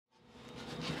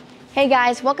Hey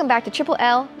guys, welcome back to Triple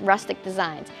L Rustic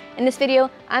Designs. In this video,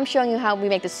 I'm showing you how we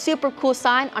make this super cool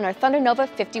sign on our Thunder Nova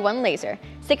 51 laser.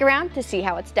 Stick around to see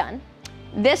how it's done.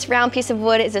 This round piece of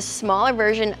wood is a smaller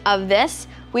version of this.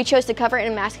 We chose to cover it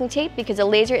in masking tape because the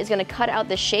laser is going to cut out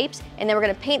the shapes and then we're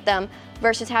going to paint them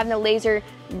versus having the laser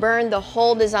burn the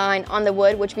whole design on the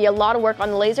wood, which would be a lot of work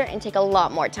on the laser and take a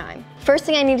lot more time. First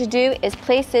thing I need to do is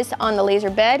place this on the laser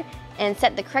bed and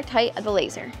set the correct height of the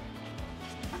laser.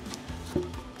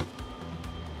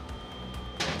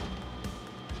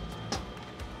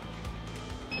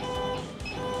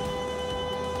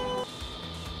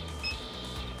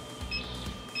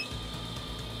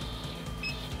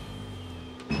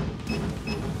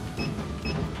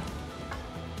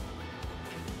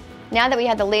 Now that we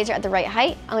have the laser at the right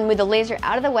height, I'm going to move the laser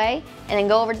out of the way and then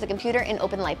go over to the computer and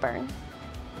open Lightburn.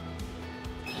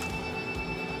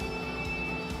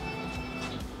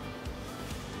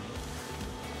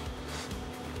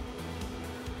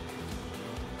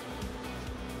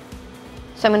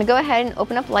 So I'm going to go ahead and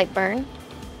open up Lightburn.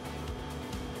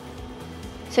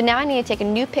 So now I need to take a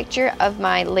new picture of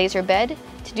my laser bed.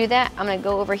 To do that, I'm going to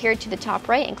go over here to the top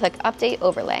right and click Update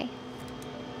Overlay.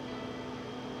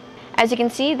 As you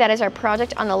can see, that is our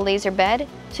project on the laser bed.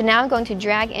 So now I'm going to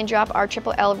drag and drop our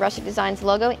Triple L Rustic Designs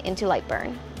logo into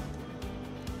Lightburn.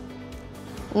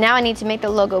 Now I need to make the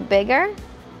logo bigger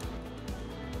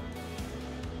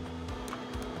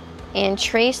and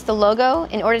trace the logo.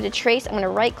 In order to trace, I'm going to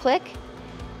right click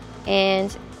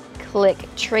and click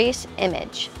Trace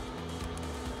Image.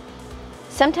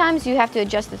 Sometimes you have to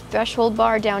adjust the threshold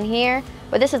bar down here,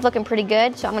 but this is looking pretty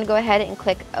good, so I'm going to go ahead and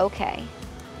click OK.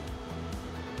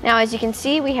 Now as you can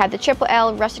see, we have the Triple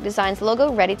L Rustic Designs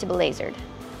logo ready to be lasered.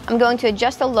 I'm going to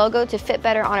adjust the logo to fit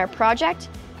better on our project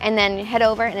and then head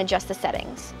over and adjust the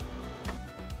settings.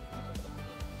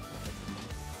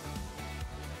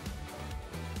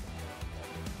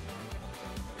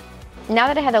 Now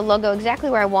that I have the logo exactly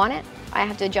where I want it, I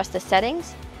have to adjust the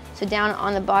settings. So down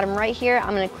on the bottom right here,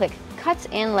 I'm going to click Cuts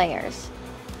and Layers.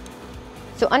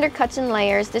 So under Cuts and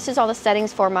Layers, this is all the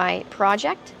settings for my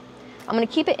project. I'm going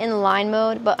to keep it in line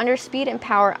mode, but under speed and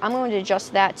power, I'm going to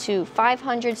adjust that to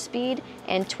 500 speed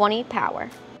and 20 power.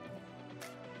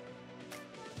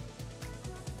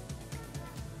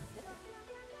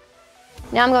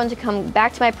 Now I'm going to come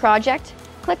back to my project,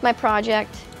 click my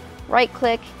project, right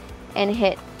click, and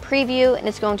hit preview, and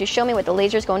it's going to show me what the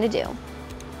laser is going to do.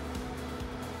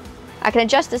 I can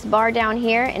adjust this bar down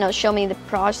here, and it'll show me the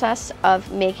process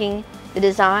of making the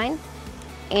design.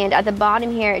 And at the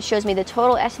bottom here, it shows me the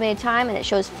total estimated time, and it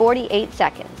shows 48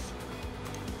 seconds.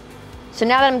 So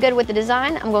now that I'm good with the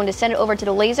design, I'm going to send it over to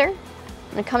the laser.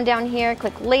 I'm going to come down here,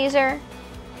 click Laser,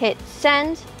 hit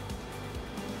Send,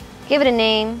 give it a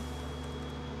name,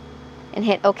 and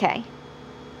hit OK.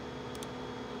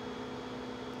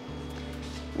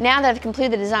 Now that I've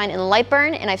completed the design in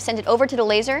Lightburn and I've sent it over to the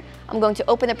laser, I'm going to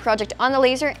open the project on the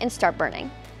laser and start burning.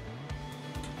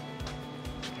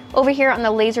 Over here on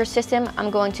the laser system, I'm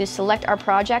going to select our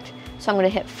project. So I'm going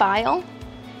to hit File,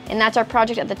 and that's our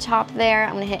project at the top there.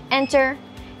 I'm going to hit Enter,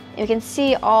 and you can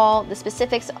see all the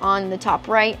specifics on the top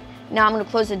right. Now I'm going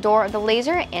to close the door of the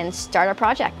laser and start our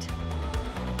project.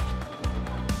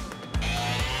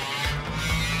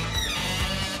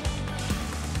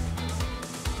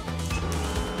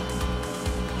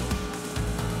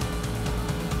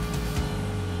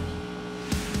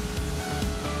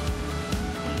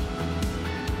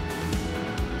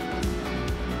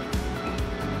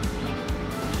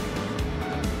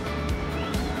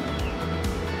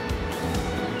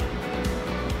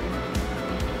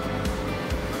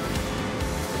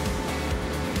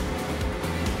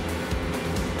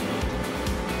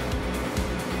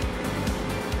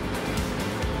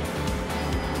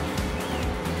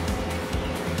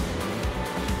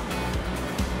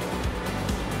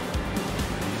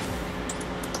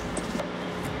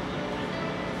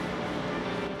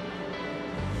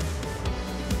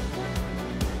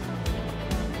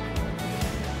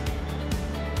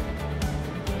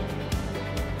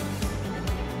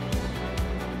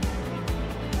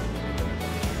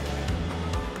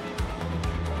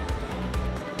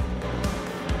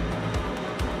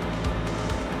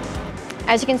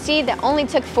 As you can see, that only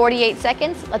took 48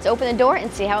 seconds. Let's open the door and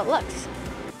see how it looks.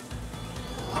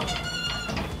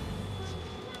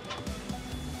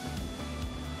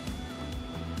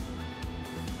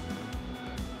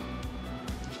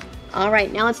 All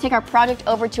right, now let's take our project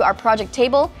over to our project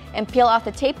table and peel off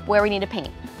the tape where we need to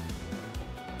paint.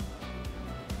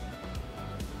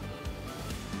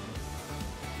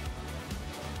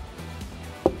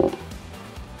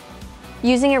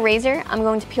 Using a razor, I'm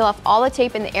going to peel off all the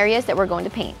tape in the areas that we're going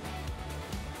to paint.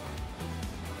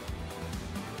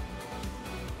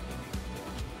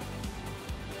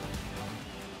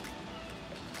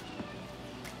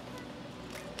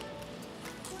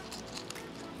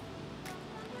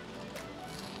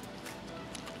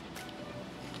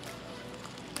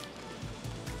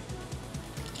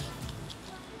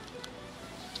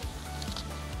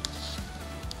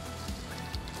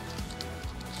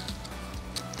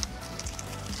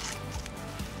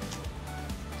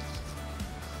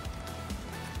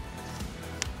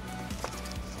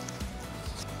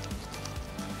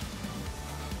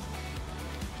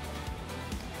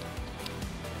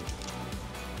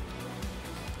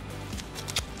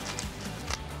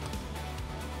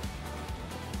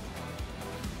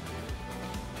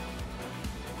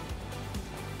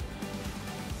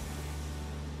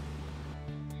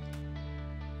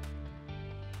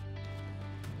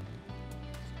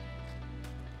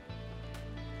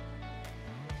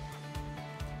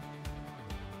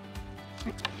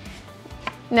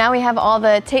 Now we have all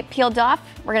the tape peeled off.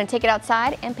 We're gonna take it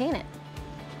outside and paint it.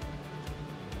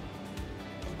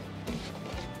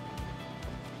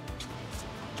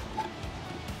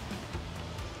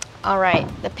 All right,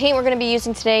 the paint we're gonna be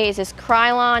using today is this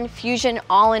Krylon Fusion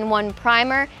All-in-One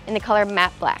Primer in the color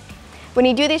Matte Black. When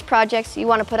you do these projects, you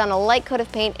wanna put on a light coat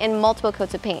of paint and multiple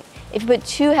coats of paint. If you put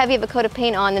too heavy of a coat of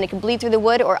paint on, then it can bleed through the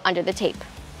wood or under the tape.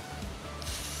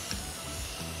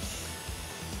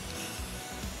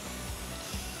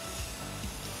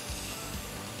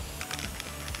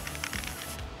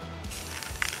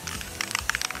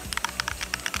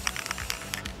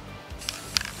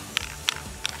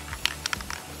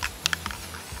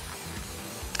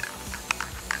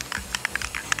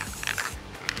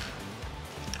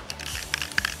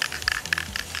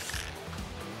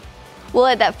 We'll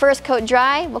let that first coat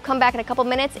dry. We'll come back in a couple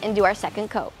minutes and do our second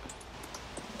coat.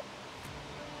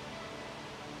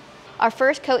 Our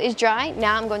first coat is dry.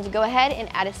 Now I'm going to go ahead and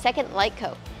add a second light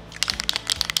coat.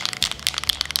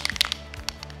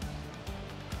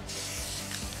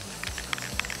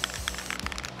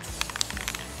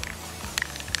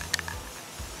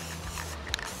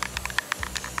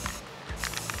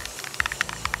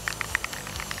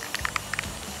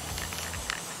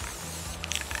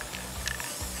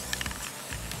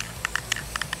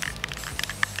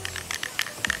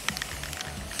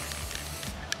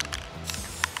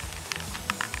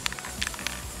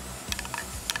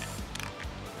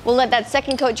 We'll let that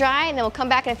second coat dry, and then we'll come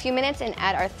back in a few minutes and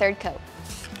add our third coat.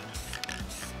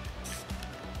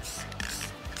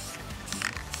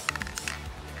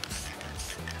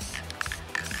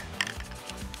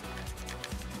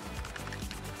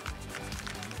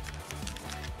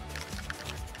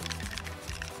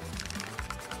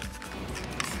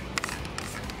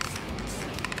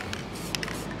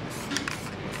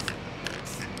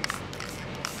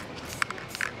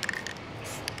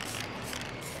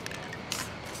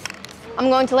 I'm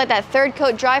going to let that third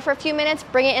coat dry for a few minutes,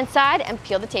 bring it inside, and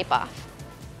peel the tape off.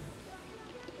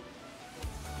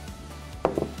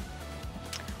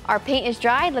 Our paint is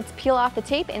dried. Let's peel off the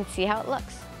tape and see how it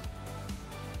looks.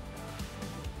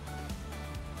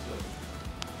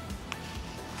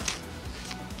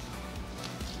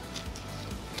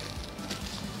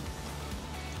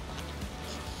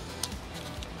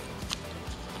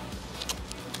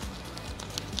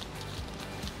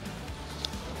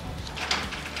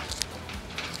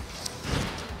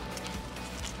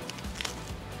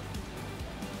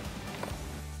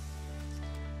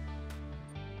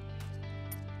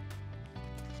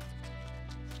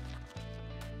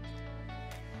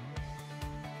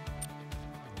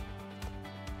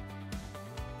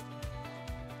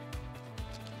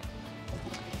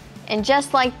 And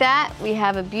just like that, we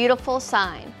have a beautiful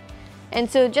sign. And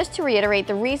so just to reiterate,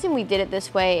 the reason we did it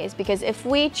this way is because if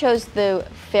we chose the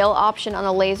fill option on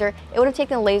the laser, it would have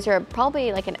taken the laser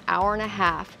probably like an hour and a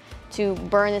half to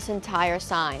burn this entire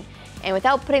sign. And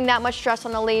without putting that much stress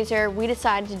on the laser, we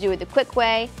decided to do it the quick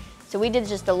way. So we did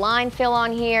just the line fill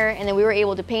on here, and then we were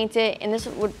able to paint it, and this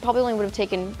probably only would have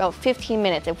taken about 15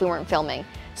 minutes if we weren't filming.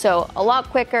 So a lot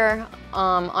quicker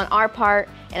on our part,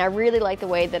 and I really like the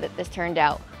way that this turned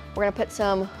out. We're gonna put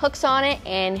some hooks on it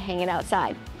and hang it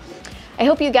outside. I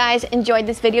hope you guys enjoyed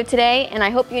this video today, and I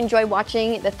hope you enjoyed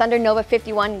watching the Thunder Nova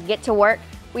 51 get to work.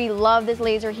 We love this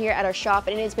laser here at our shop,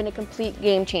 and it has been a complete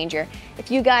game changer. If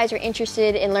you guys are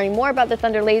interested in learning more about the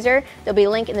Thunder laser, there'll be a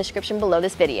link in the description below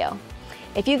this video.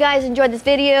 If you guys enjoyed this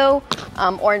video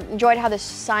or enjoyed how this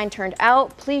sign turned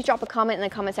out, please drop a comment in the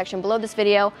comment section below this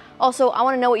video. Also, I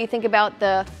wanna know what you think about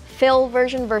the fill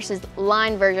version versus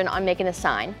line version on making the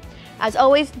sign. As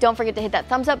always, don't forget to hit that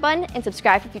thumbs up button and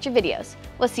subscribe for future videos.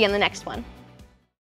 We'll see you on the next one.